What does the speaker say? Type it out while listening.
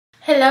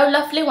Hello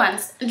lovely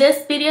ones,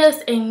 this video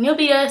is a new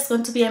video. It's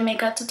going to be a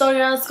makeup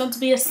tutorial. It's going to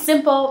be a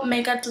simple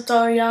makeup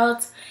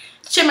tutorials,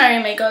 shimmery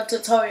makeup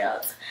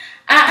tutorials.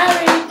 I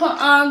already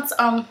put on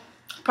some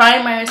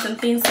primers and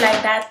things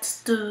like that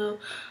to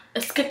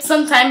skip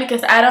some time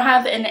because I don't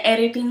have an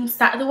editing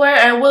software.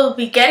 I will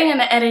be getting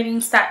an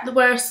editing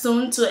software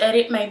soon to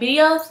edit my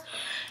videos,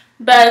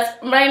 but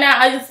right now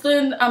I just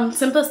doing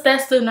simple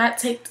steps to not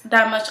take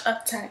that much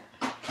of time.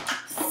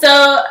 So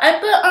I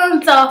put on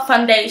the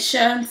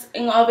foundations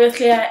and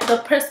obviously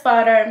the press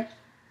powder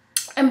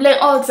and blend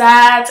all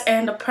that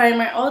and the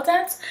primer, all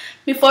that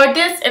before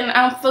this, and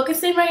I'm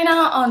focusing right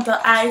now on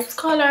the eyes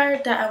color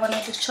that I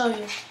wanted to show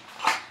you.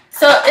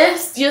 So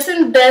it's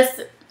using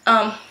this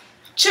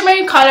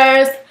shimmery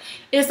colors.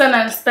 It's an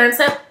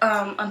expensive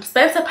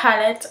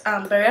palette,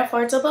 very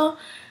affordable,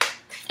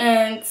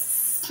 and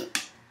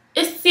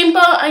it's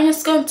simple. I'm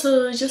just going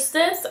to use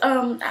this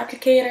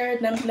applicator,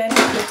 then blend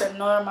it with a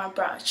normal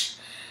brush.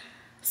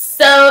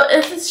 So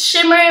this is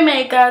shimmery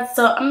makeup,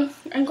 so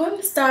I'm going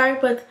to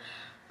start with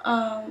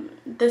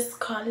this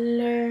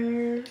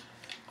color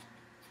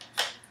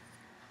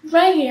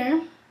right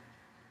here.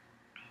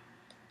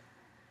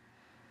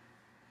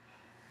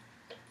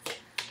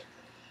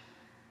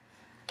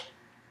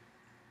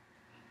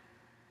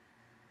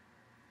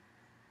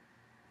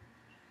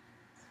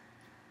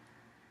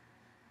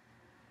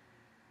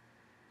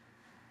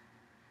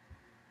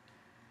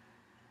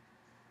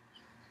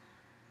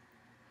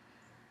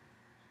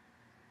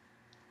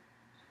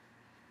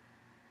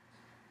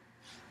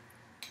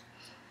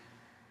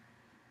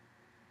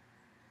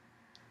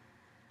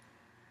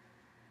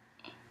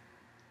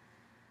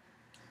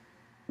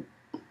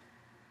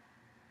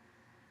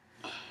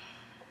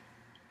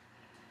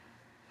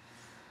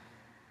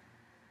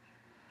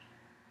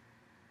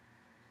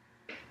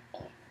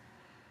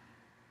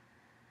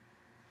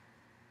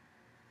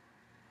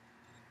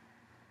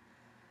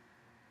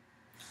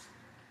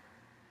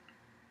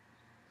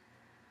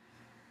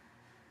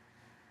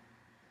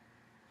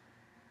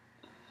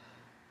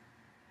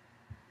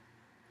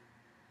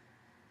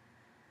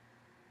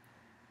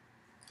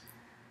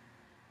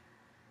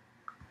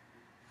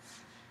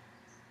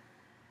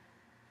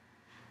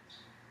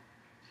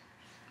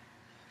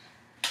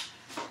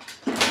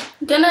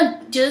 I'm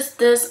gonna use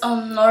this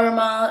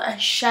normal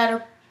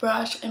eyeshadow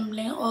brush and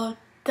blend all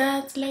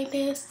that like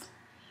this.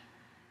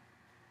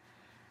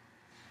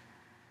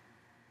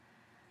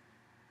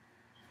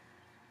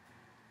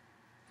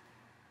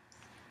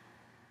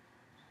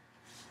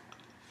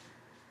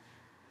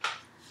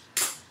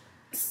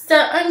 So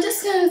I'm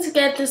just going to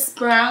get this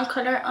brown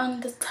color on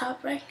the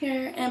top right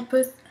here and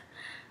put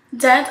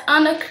that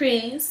on the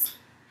crease.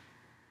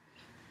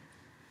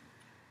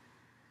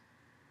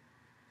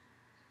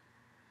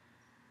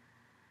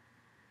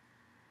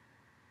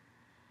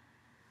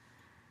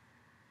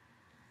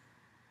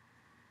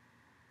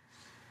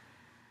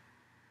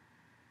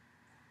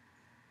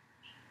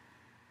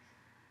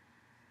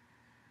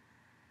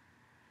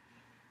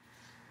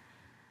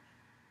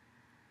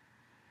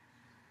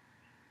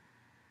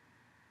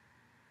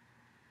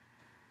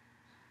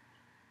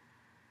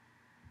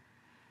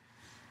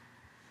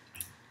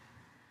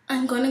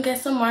 I'm gonna get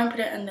some more and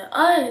put it on the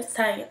other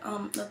side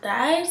of the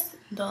eyes,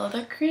 the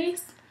other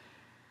crease.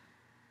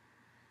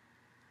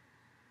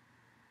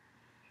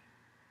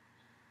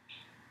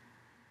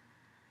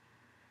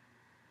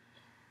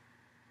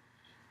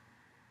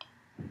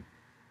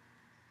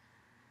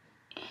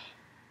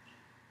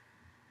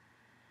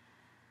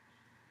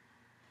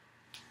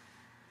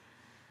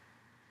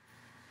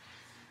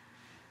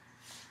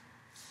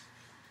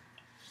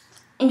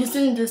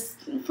 Using this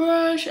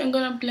brush, I'm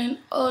gonna blend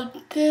all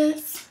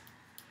this.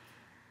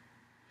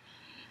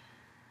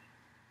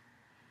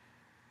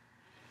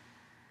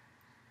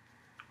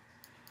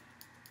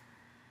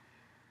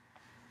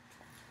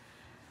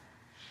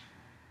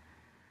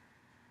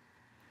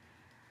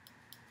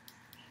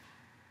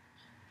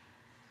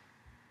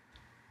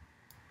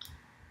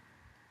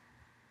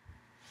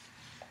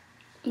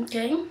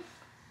 Okay.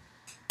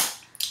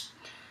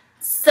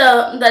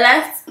 So the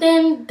last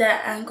thing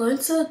that I'm going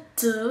to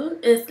do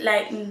is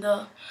like in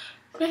the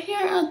right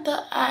here on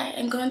the eye,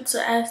 I'm going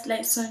to add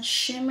like some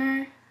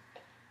shimmer.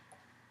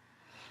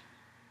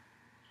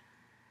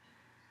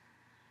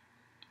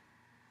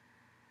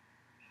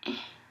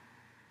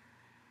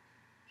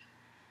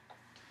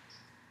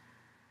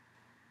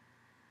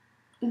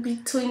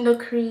 Between the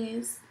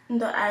crease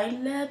and the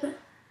eyelid.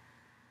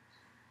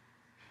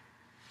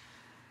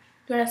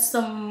 Grab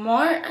some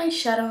more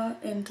eyeshadow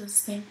and do the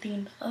same thing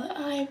in the other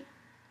eye.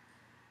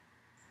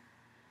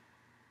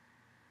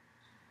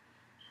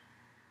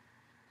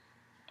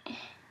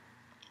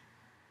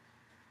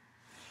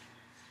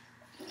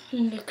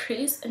 In the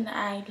crease and the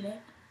eyelid.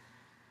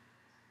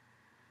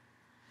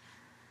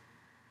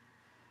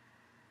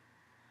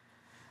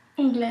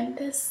 And blend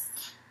this.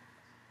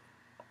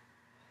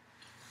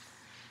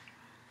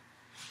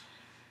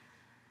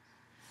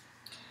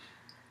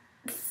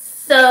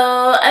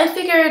 So I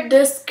figured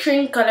this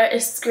cream color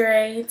is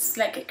great. It's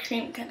like a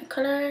cream kind of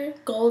color,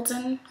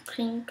 golden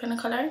cream kind of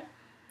color.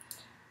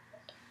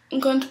 I'm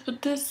going to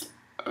put this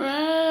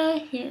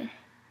right here.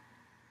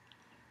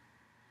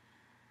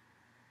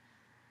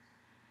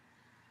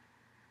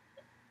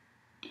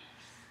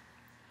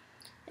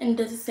 And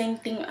do the same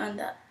thing on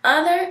the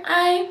other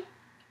eye.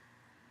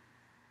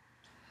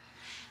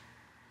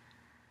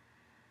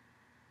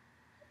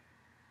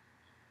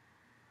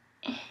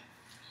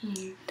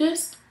 Like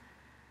this.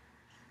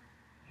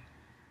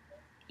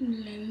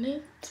 Blend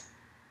it.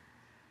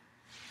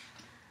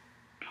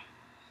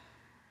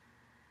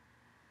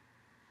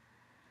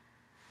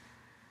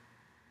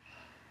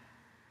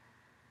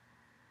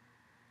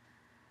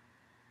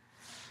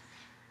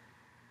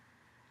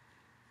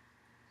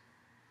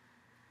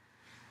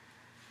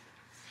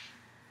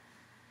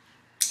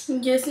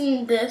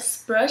 Using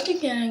this brush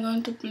again, I'm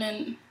going to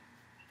blend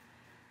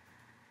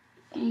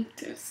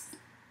this.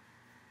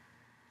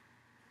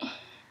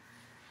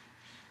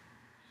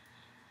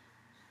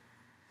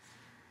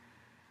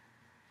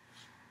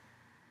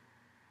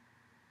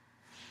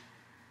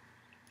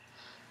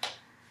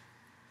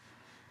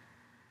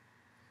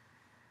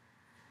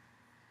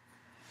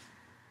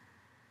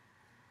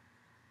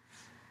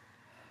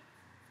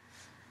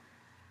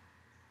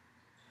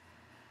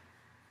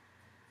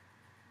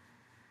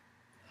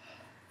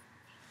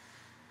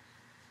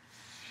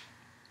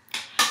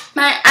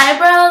 My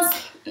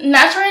eyebrows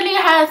naturally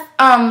has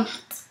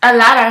a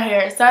lot of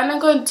hair, so I'm not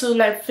going to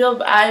like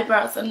fill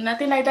eyebrows or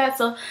nothing like that.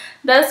 So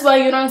that's why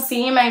you don't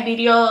see in my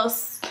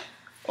videos,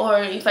 or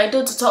if I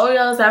do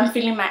tutorials, I'm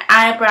filling my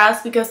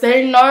eyebrows, because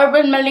they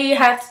normally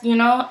has, you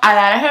know, a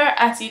lot of hair,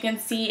 as you can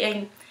see,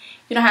 and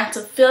you don't have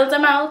to fill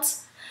them out.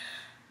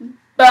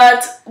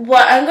 But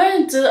what I'm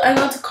going to do, I'm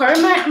going to curl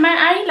my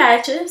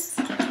eyelashes,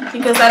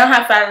 because I don't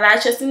have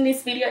eyelashes in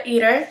this video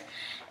either,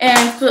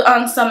 and put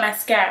on some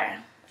mascara.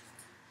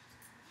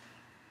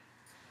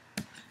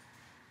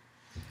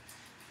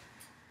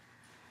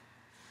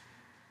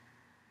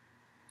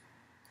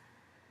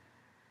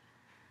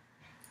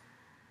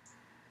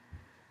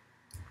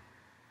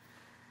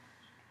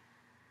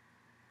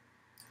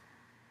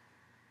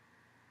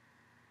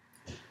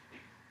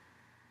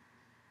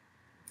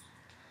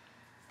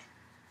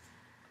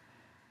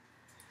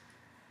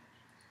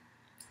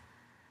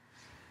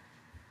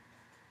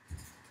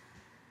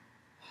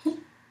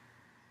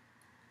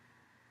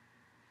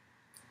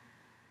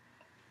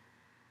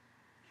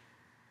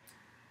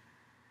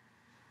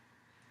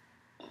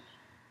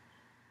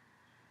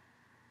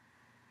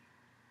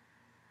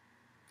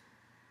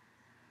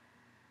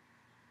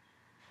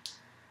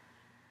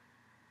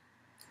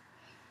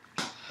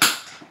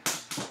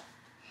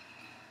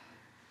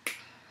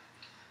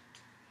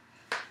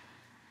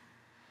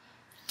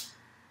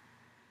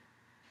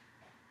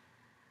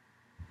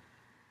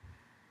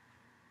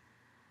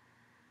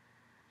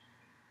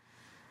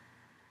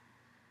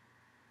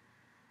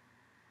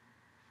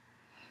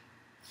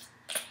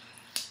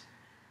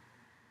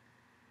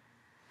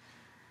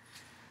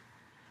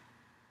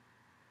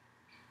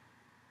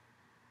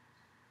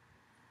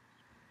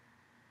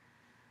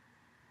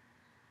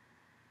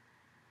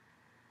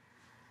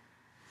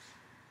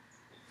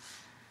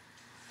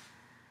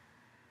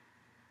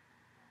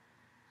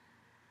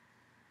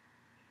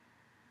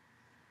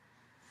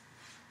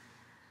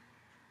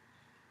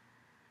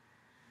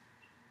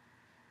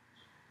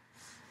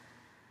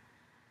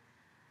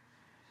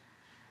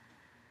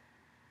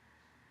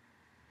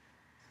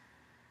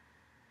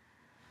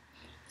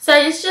 So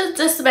it's just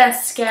this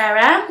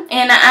mascara,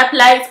 and I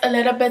applied a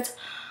little bit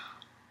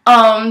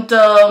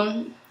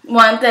the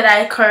one that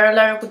I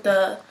curler with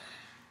the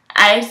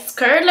ice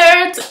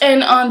curler,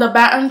 and on the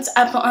bottoms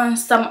I put on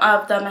some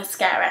of the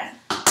mascara.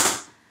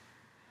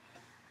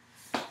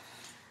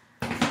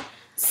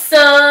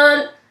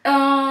 So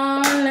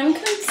let me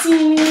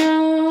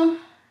continue.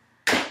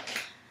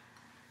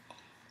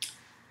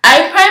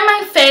 I prime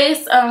my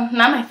face, not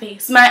my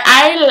face, my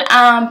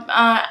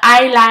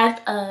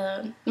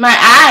my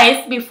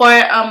eyes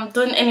before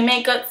doing any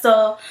makeup.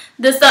 So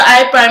this is the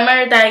eye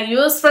primer that I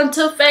use from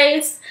Too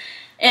Faced,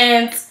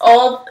 and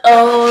all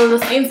the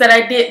things that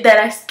I did that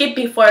I skipped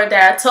before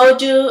that I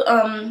told you.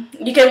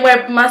 You can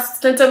wear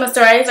tinted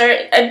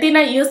moisturizer. I did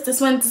not use this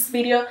one in this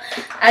video.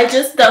 I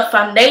used the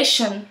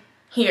foundation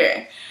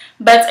here.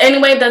 But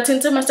anyway, the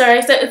tinted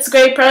moisturizer, it's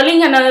great. Probably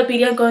in another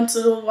video I'm going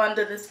to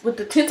wonder this with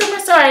the tinted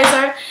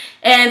moisturizer.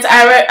 And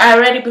I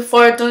already,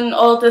 before doing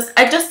all this,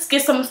 I just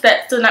skip some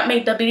steps to not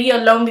make the video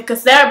long,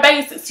 because there are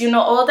basics, you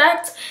know, all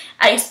that.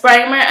 Ice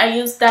primer, I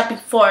used that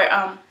before.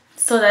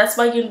 So that's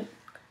why you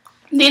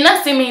did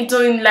not see me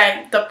doing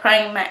like the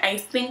prime my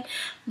eyes thing,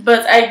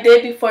 but I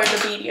did before the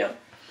video.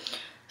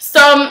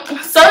 So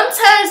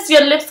sometimes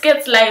your lips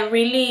gets like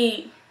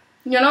really,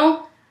 you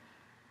know,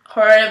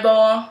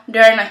 horrible.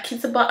 They're not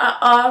kissable at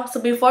all. So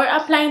before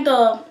applying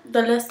the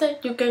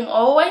lipstick, you can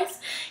always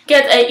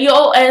get a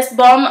EOS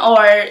balm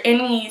or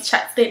any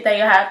chapstick that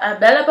you have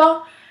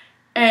available,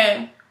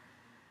 and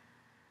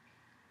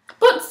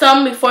put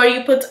some before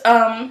you put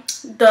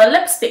the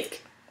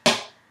lipstick.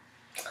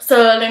 So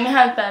let me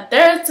have that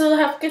there to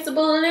have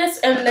kissable lips,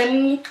 and let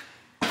me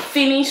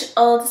finish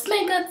all this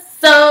makeup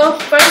So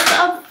first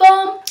of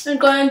all, I'm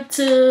going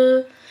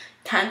to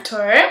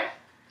contour.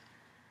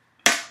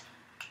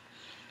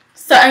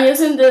 So I'm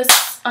using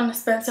this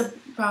inexpensive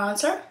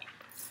bronzer.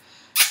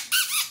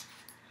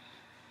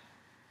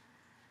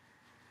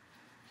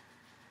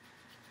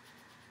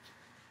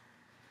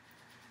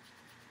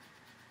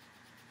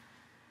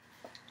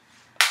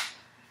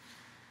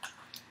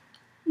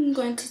 I'm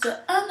going to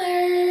the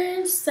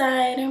other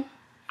side.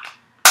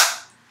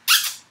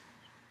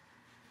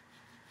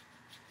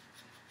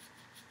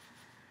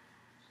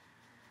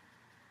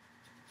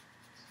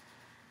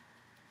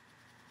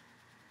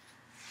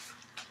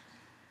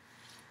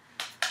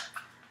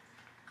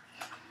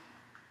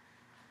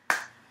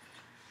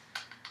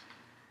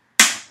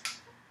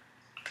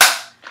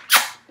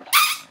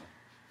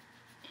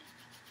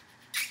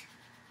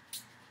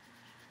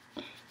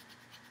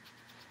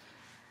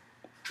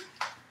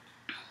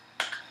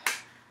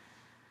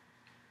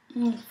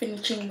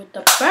 Finishing with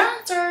the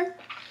bronzer.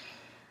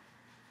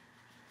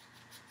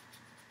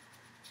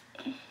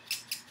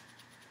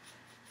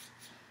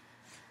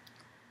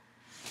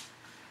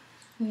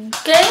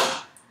 Okay,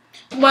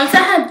 once I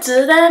have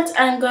done that,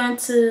 I'm going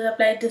to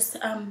apply this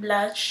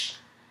blush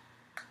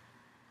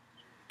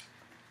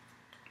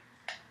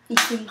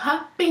using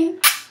hot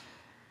pink.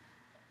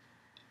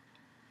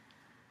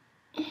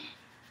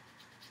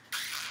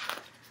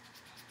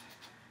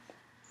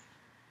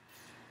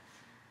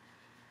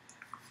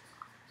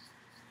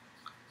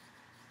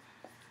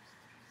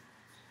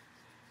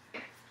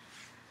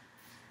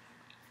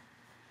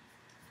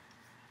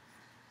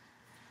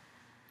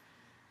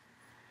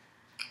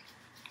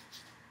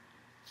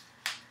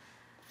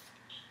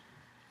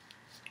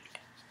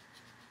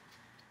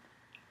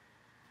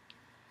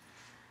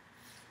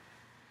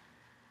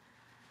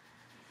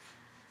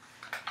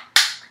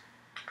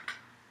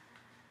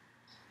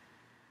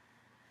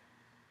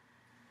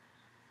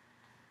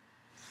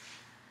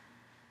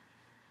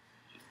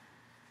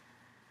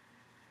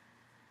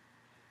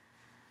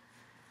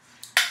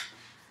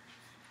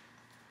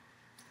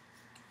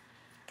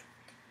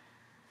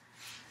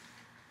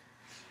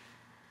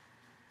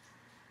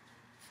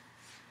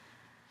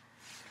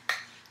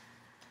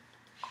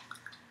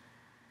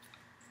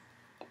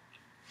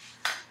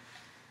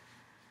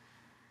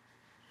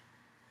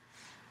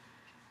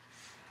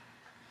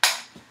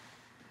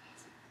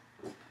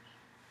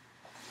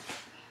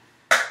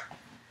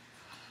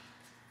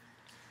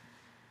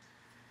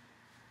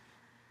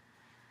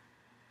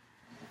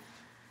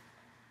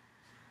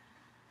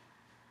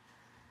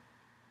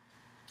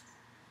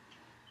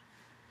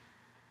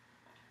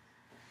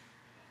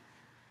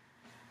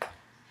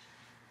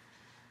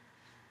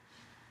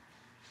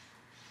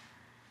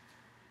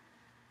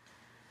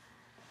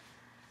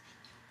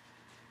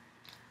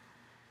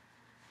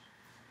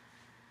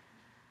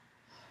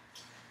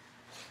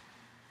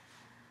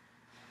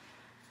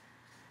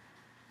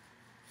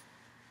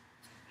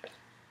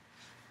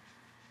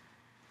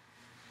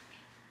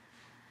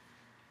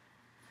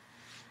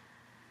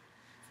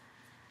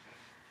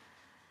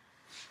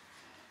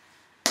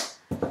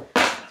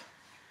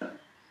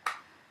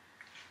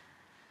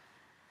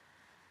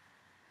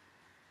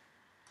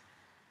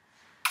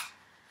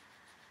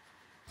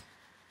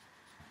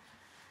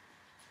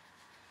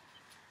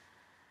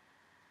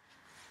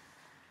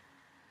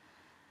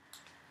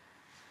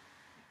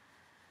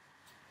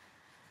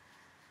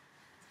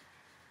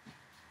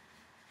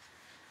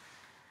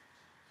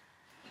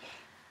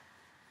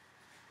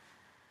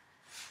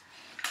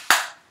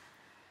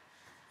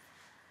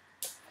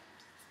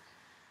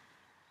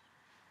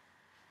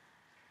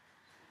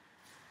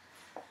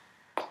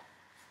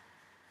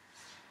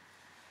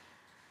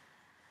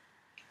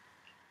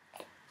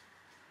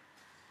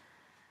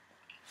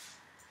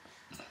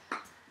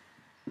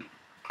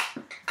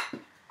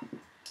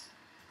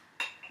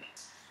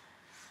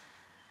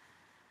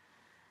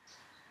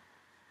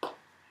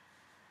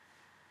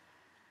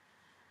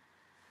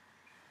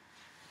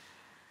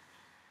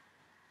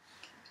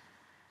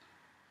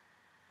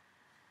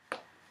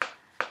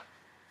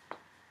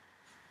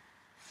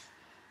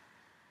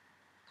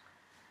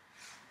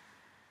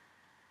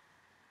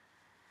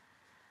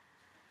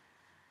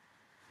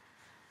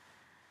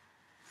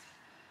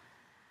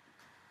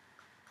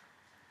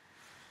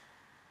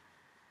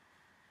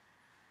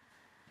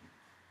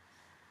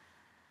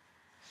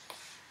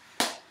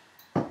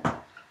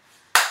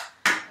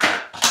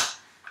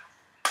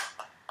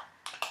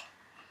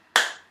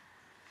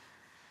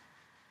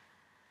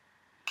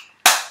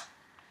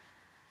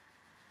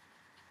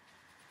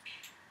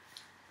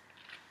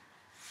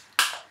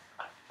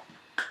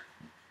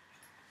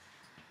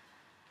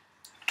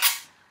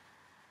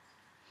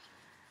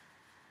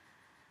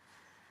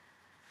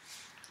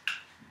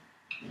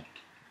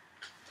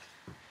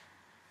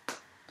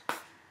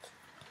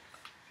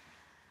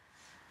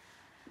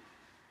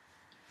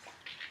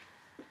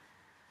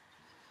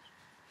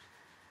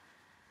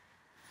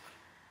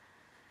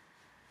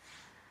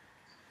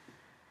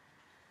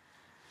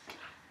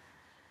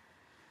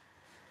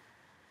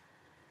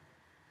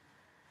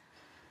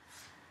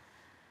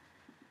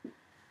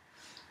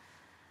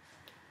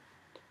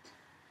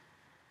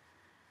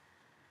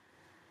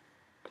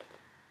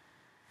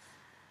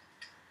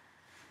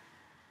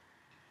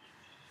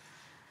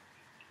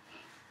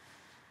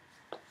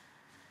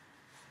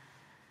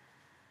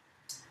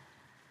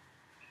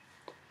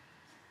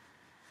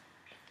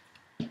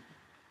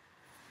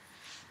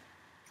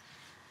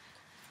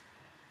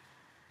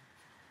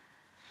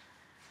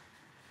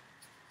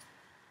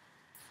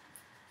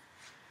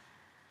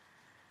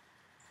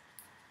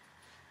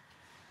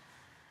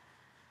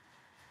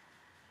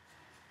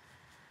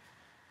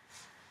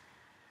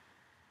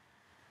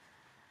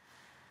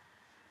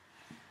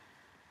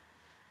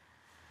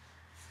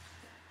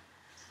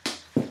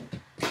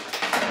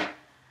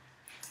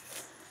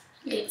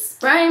 base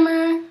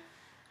primer.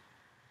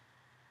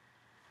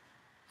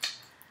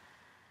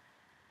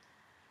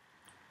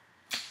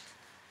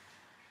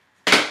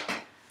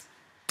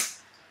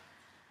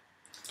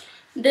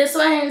 This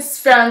one is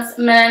from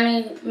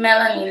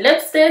Melanie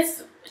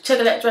Lipsticks,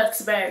 Chocolate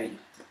Raspberry.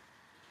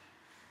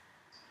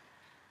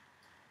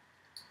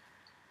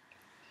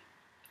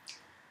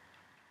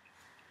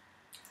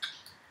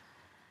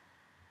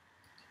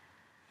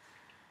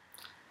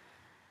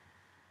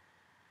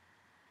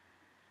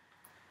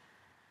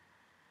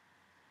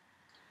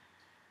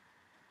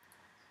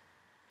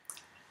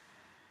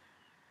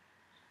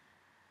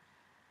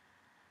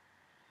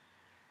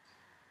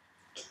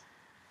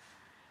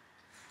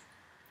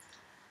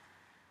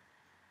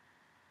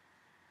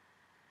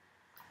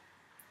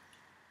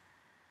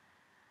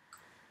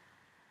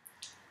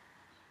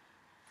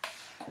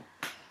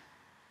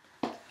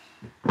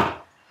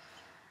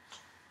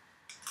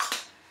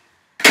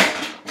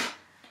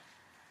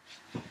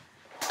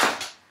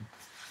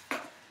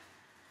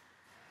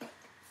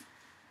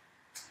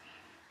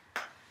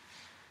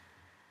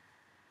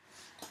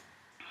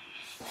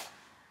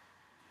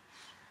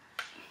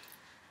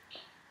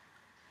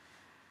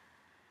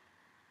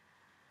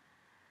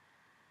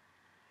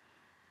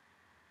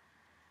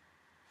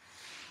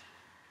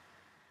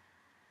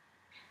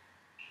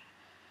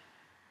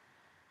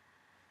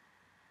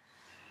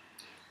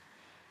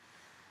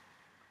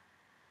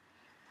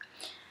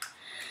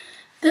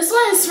 This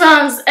one is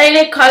from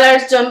 80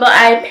 Colors Jumbo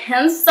Eye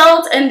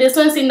Pencil, and this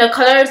one's in the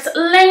colors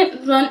Lane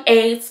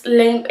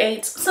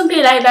 8,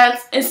 something like that.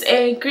 It's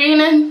a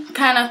green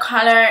kind of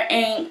color,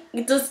 and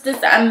it does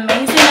this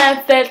amazing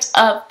effect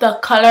of the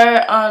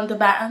color on the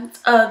band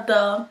of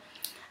the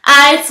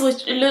eyes,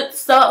 which looks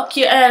so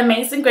cute and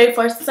amazing, great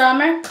for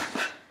summer.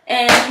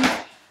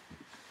 And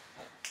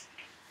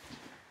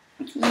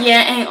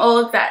yeah, and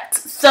all that.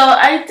 So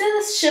I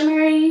did a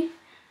shimmery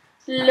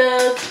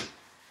look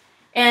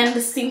and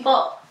the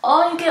simple,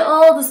 you get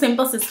all the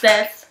simple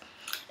steps,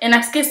 and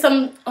I skipped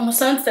some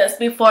steps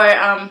before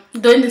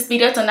doing this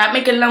video to not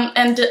make it long,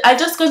 and I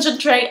just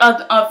concentrate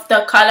on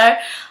the color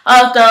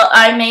of the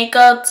eye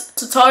makeup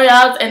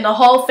tutorials and the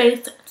whole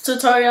face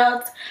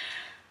tutorials.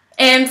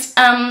 And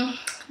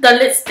the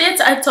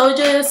lipsticks I told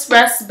you is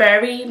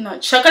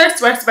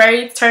chocolate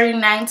raspberry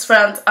 39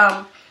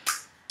 from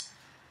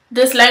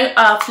this line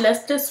of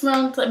lipsticks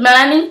from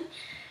Melanie.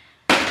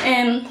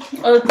 And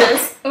all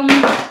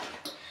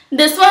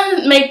this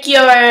one make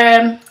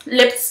your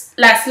lips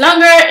last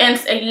longer, and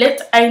it's a lip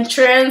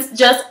entrance,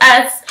 just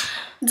as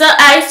the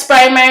ice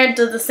primer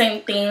do the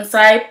same thing. So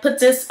I put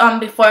this on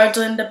before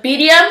doing the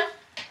video,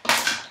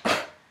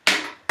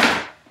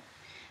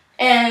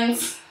 and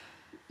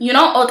you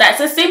know, all that's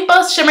a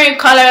simple shimmery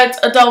colors.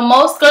 The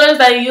most colors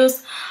that you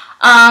use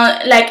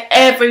like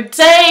every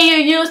day. You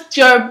use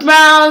your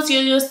browns, you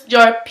use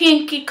your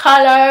pinky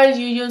colors,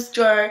 you use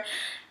your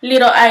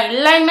little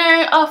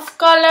eyeliner of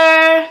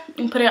color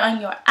and put it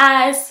on your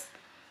eyes.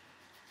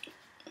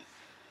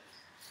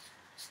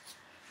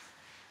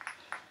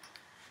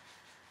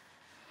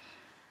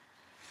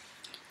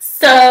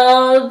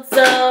 So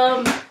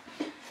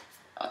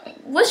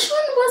which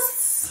one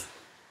was,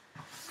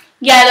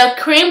 yeah, the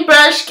cream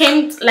brush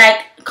comes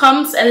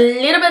a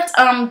little bit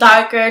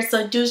darker,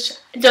 so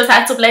just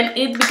have to blend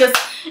it because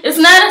it's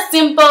not a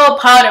simple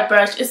powder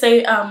brush. It's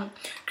a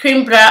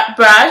cream blush.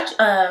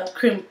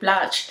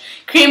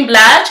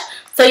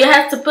 So you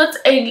have to put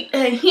a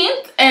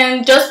hint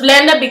and just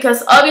blend it,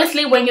 because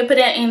obviously when you put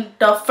it in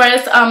the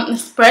first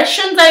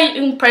impression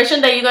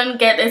that you're gonna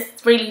get is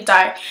really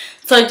dark.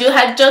 So you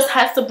just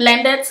have to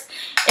blend it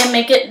and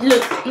make it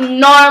look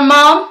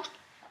normal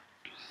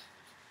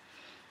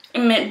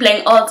and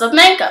blend all the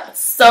makeup.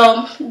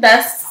 So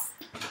that's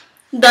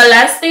the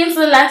last thing,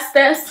 the last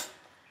steps.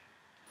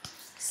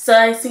 So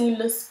I think it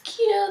looks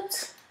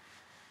cute.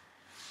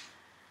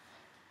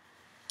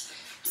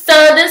 So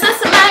this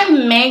is my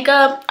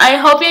makeup. I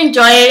hope you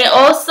enjoy it.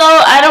 Also,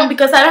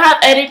 because I don't have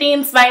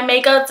editing, my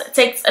makeup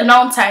takes a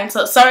long time,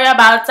 so sorry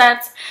about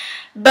that.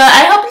 But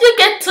I hope you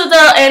get to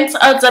the end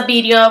of the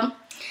video.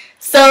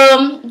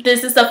 So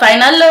this is the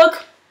final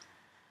look,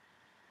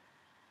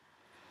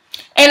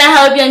 and I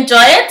hope you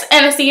enjoy it,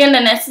 and I'll see you in the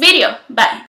next video. Bye.